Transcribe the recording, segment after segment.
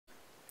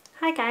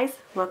Hi guys,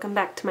 welcome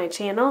back to my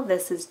channel.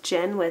 This is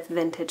Jen with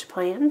Vintage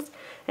Plans,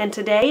 and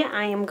today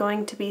I am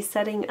going to be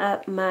setting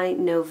up my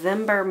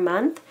November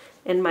month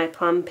in my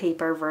Plum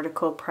paper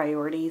vertical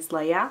priorities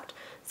layout.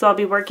 So I'll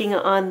be working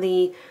on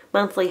the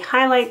monthly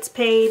highlights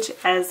page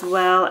as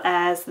well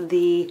as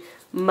the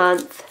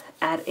month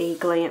at a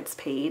glance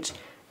page,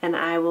 and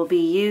I will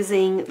be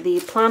using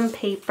the Plum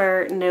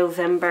paper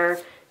November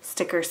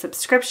sticker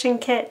subscription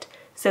kit.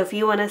 So if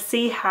you want to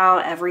see how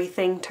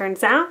everything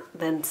turns out,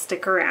 then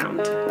stick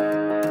around.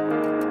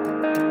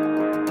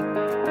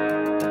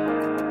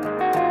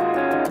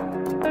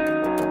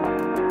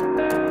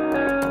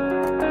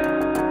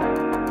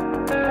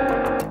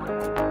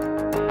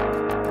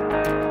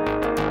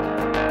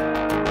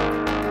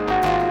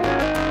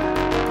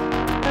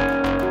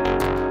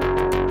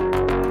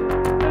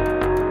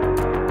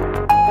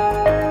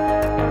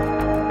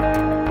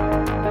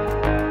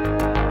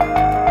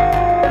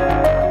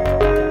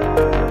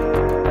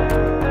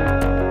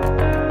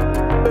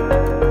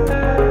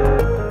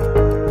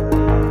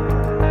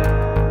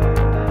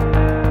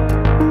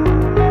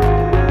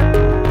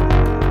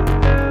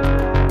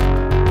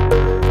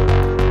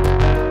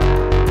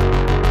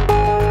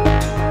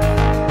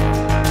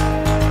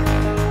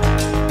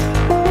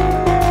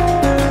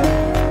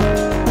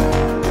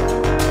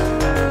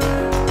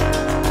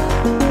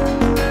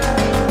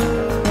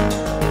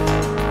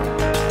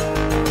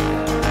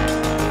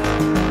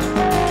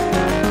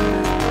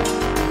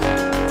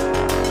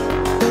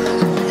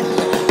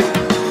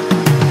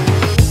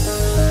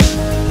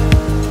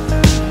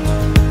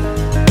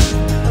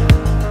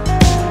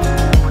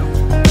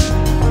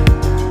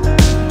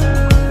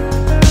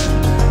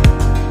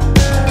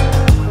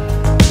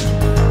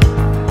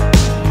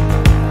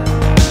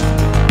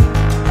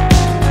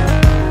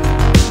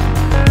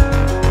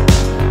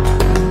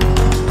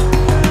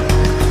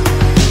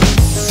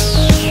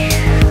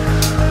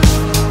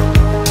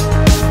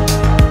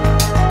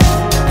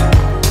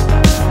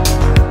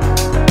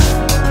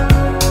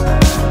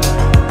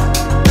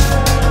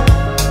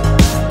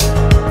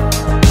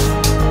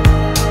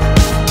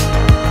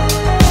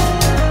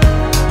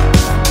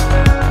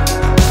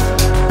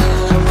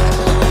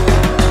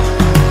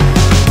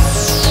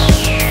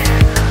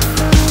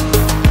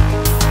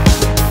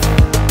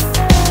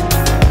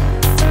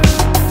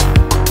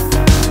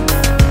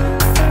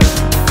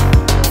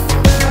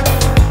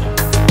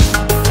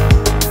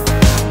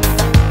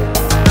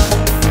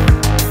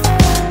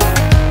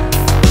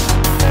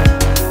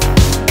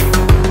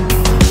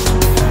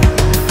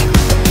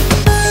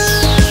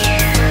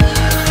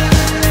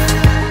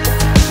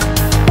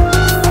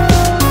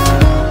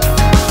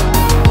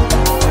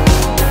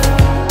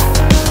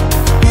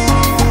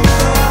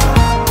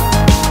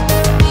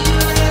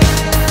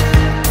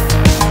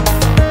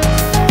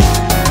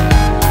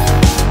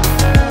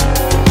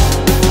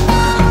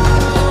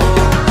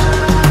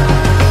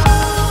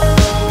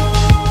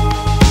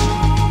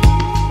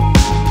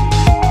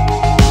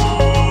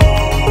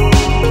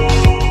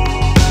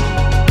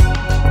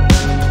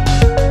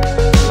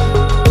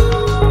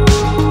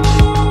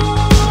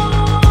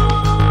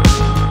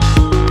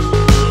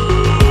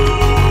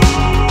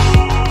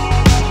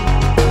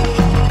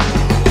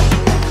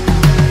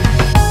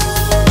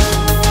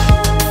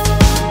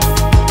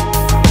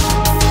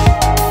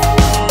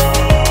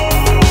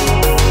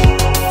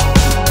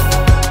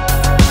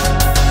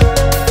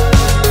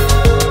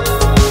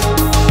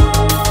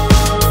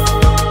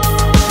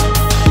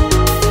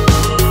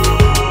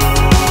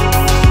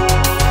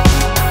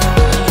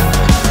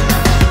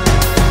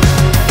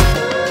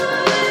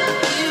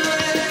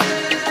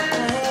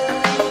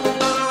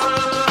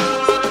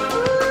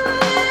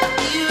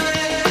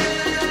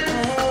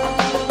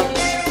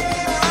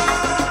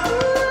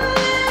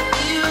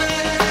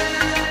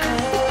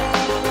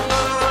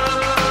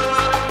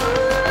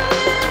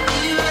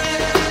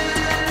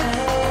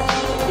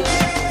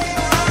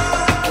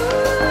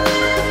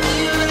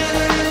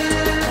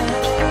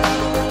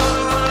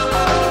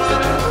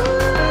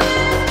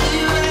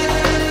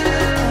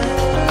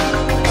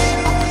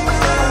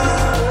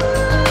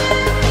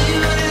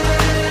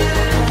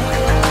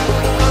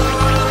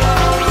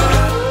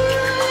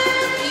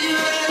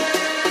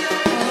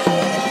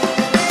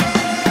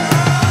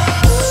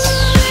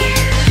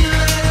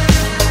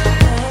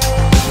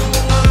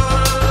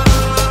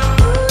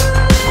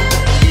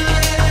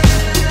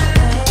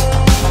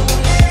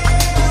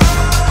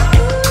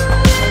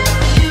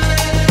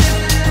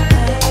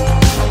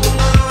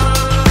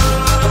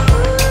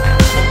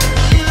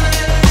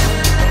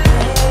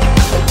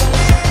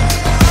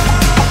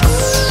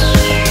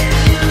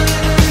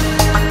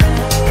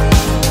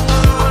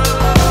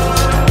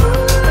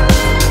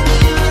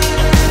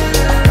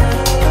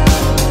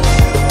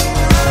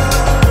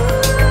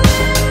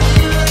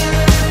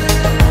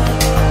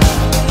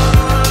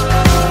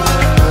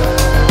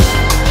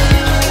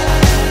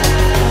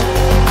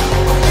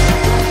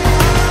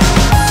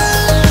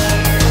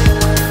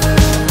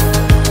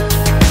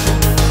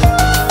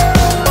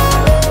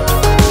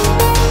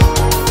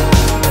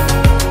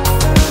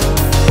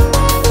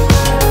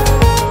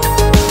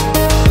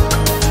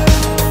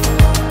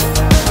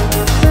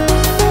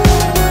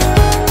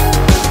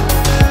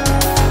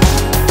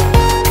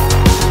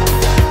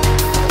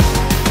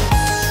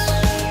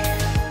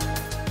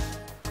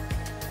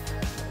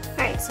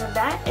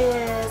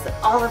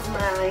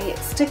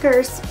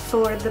 stickers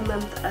for the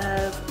month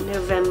of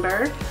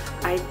November.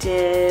 I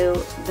do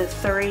the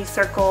 3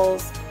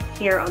 circles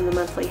here on the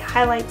monthly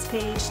highlights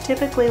page.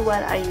 Typically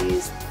what I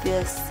use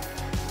this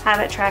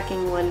habit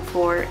tracking one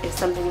for is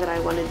something that I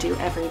want to do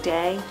every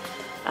day.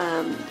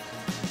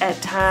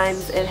 At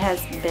times it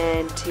has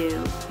been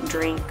to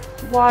drink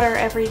water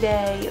every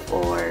day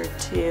or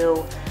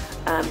to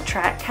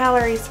track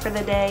calories for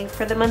the day.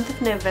 For the month of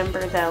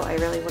November though, I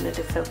really wanted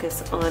to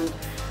focus on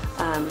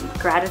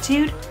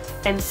gratitude,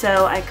 and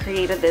so I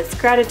created this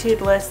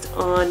gratitude list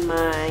on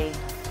my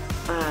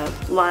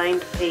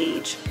lined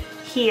page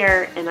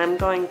here, and I'm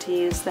going to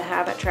use the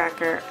habit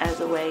tracker as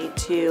a way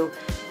to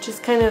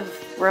just kind of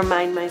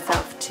remind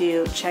myself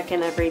to check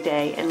in every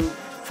day and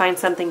find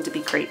something to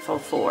be grateful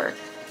for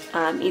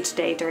each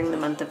day during the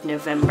month of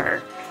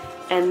November.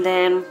 And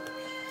then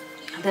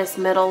this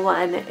middle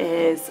one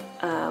is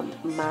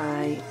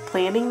my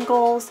planning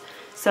goals.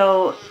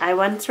 So I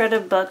once read a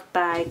book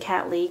by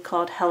Kat Lee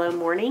called Hello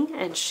Morning,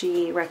 and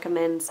she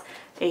recommends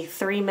a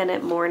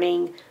 3-minute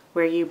morning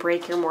where you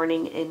break your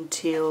morning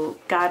into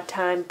God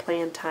time,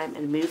 plan time,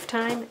 and move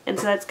time. And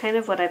so that's kind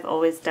of what I've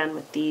always done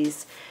with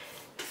these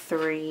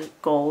 3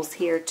 goals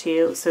here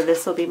too. So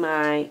this will be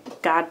my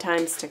God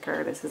time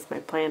sticker, this is my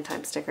plan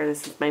time sticker,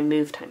 this is my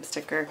move time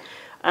sticker.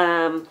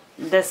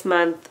 This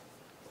month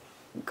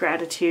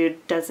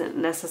gratitude doesn't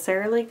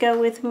necessarily go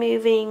with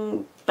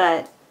moving,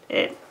 but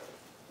it's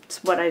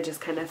what I just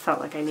kind of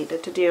felt like I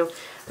needed to do.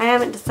 I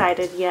haven't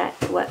decided yet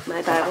what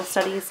my Bible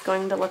study is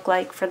going to look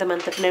like for the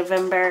month of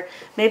November.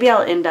 Maybe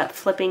I'll end up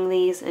flipping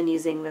these and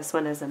using this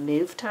one as a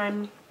move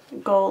time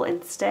goal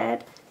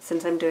instead.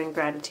 Since I'm doing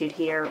gratitude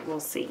here, we'll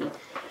see.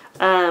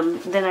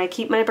 Then I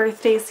keep my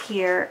birthdays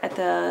here at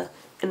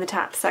in the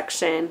top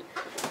section,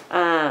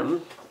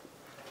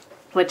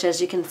 which, as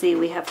you can see,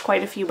 we have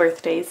quite a few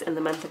birthdays in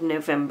the month of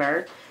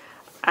November.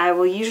 I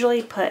will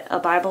usually put a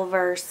Bible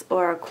verse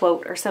or a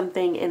quote or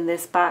something in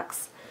this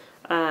box,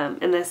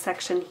 in this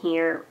section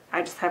here.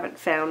 I just haven't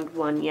found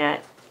one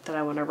yet that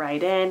I want to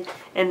write in.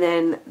 And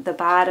then the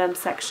bottom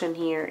section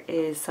here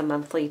is some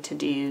monthly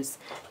to-dos,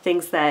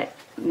 things that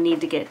need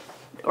to get,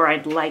 or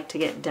I'd like to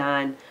get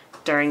done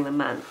during the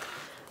month.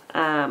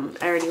 I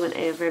already went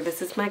over,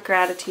 this is my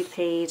gratitude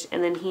page,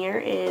 and then here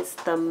is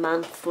the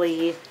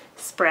monthly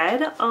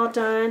spread all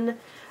done.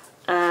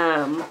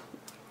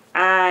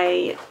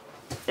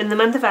 In the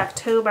month of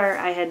October,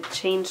 I had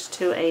changed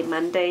to a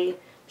Monday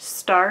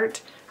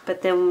start,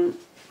 but then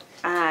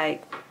I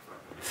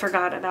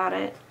forgot about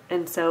it.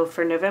 And so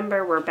for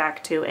November, we're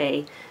back to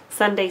a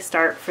Sunday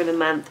start for the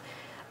month.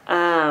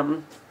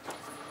 I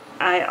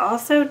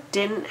also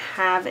didn't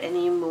have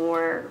any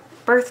more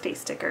birthday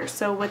stickers.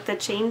 So with the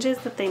changes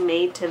that they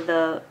made to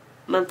the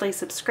monthly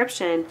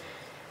subscription,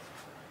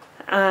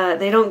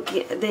 they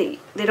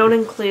don't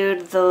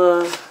include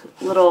the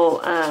little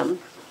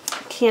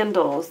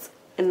candles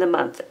in the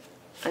month.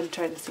 I'm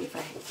trying to see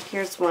if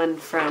here's one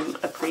from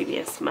a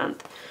previous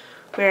month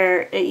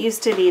where it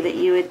used to be that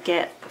you would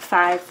get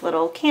 5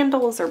 little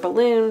candles or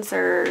balloons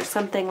or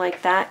something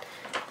like that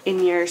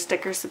in your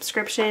sticker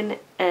subscription,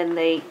 and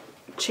they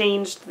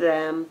changed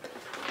them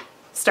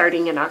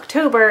starting in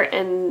October,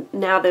 and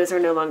now those are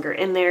no longer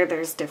in there.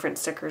 There's different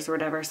stickers or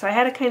whatever. So I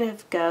had to kind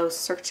of go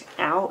search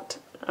out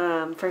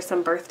for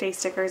some birthday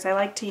stickers. I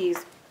like to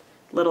use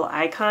little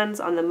icons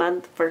on the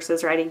month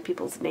versus writing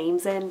people's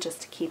names in, just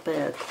to keep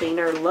a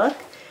cleaner look.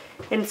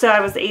 And so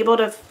I was able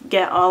to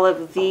get all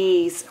of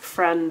these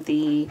from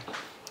the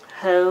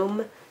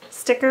home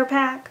sticker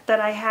pack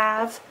that I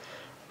have.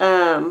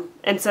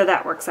 And so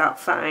that works out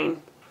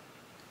fine.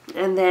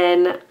 And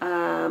then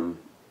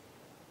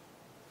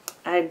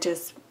I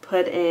just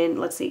put in,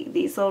 let's see,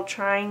 these little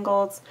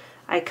triangles.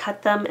 I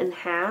cut them in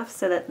half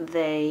so that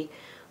they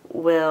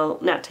will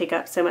not take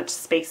up so much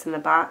space in the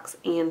box,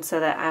 and so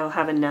that I will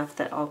have enough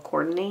that I'll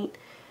coordinate.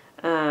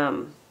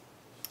 And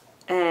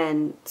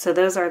so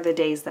those are the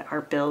days that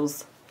our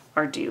bills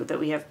are due, that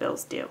we have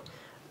bills due.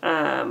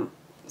 So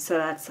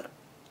that's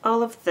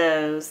all of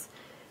those.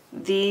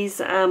 These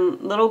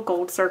little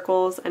gold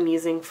circles I'm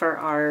using for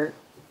our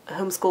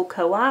homeschool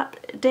co-op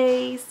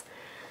days.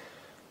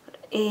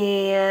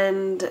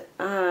 And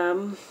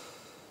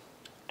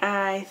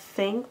I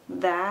think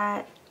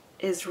that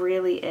is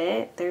really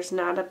it. There's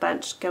not a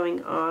bunch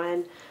going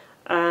on.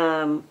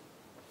 And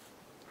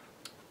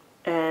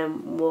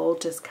we'll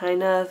just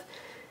kind of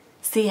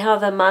see how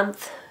the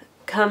month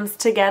comes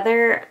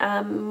together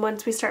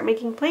once we start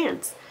making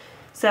plans.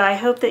 So I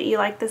hope that you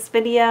liked this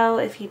video.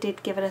 If you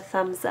did, give it a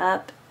thumbs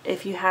up.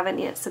 If you haven't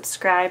yet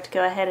subscribed,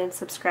 go ahead and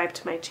subscribe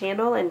to my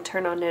channel and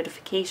turn on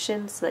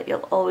notifications so that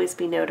you'll always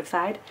be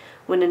notified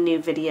when a new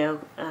video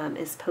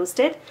is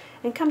posted.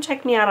 And come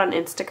check me out on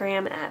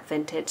Instagram at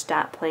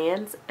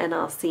vintage.plans, and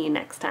I'll see you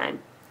next time.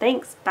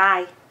 Thanks.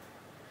 Bye.